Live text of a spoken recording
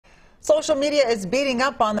Social media is beating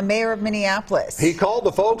up on the mayor of Minneapolis. He called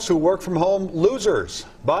the folks who work from home losers,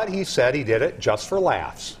 but he said he did it just for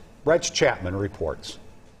laughs. Reg Chapman reports.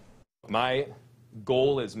 My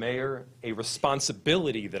goal as mayor, a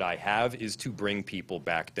responsibility that I have, is to bring people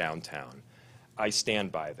back downtown. I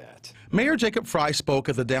stand by that. Mayor Jacob Frey spoke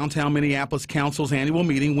at the Downtown Minneapolis Council's annual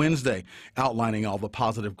meeting Wednesday, outlining all the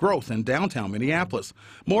positive growth in downtown Minneapolis.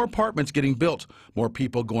 More apartments getting built, more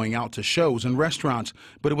people going out to shows and restaurants.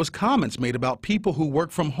 But it was comments made about people who work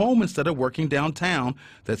from home instead of working downtown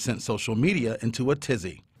that sent social media into a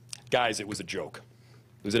tizzy. Guys, it was a joke.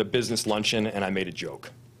 It was at a business luncheon, and I made a joke.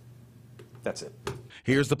 That's it.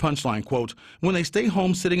 Here's the punchline, quote, when they stay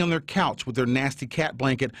home sitting on their couch with their nasty cat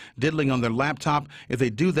blanket, diddling on their laptop, if they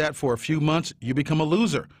do that for a few months, you become a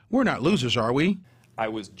loser. We're not losers, are we? I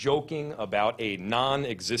was joking about a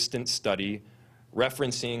non-existent study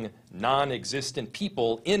referencing non-existent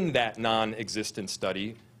people in that non-existent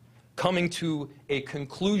study, coming to a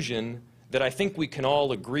conclusion that I think we can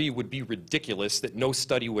all agree would be ridiculous, that no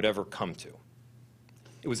study would ever come to.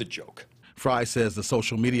 It was a joke. Frey says the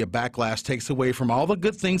social media backlash takes away from all the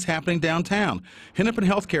good things happening downtown. Hennepin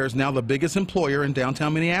Healthcare is now the biggest employer in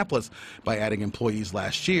downtown Minneapolis. By adding employees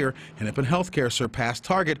last year, Hennepin Healthcare surpassed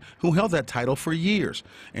Target, who held that title for years.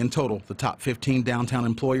 In total, the top 15 downtown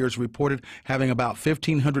employers reported having about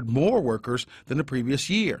 1,500 more workers than the previous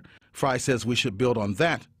year. Frey says we should build on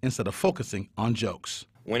that instead of focusing on jokes.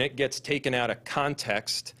 When it gets taken out of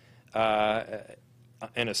context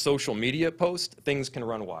in a social media post, things can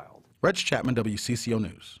run wild. Reg Chapman, WCCO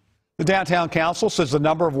News. The Downtown Council says the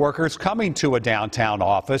number of workers coming to a downtown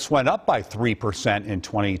office went up by 3% in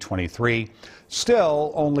 2023.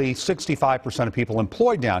 Still, only 65% of people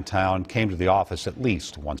employed downtown came to the office at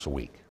least once a week.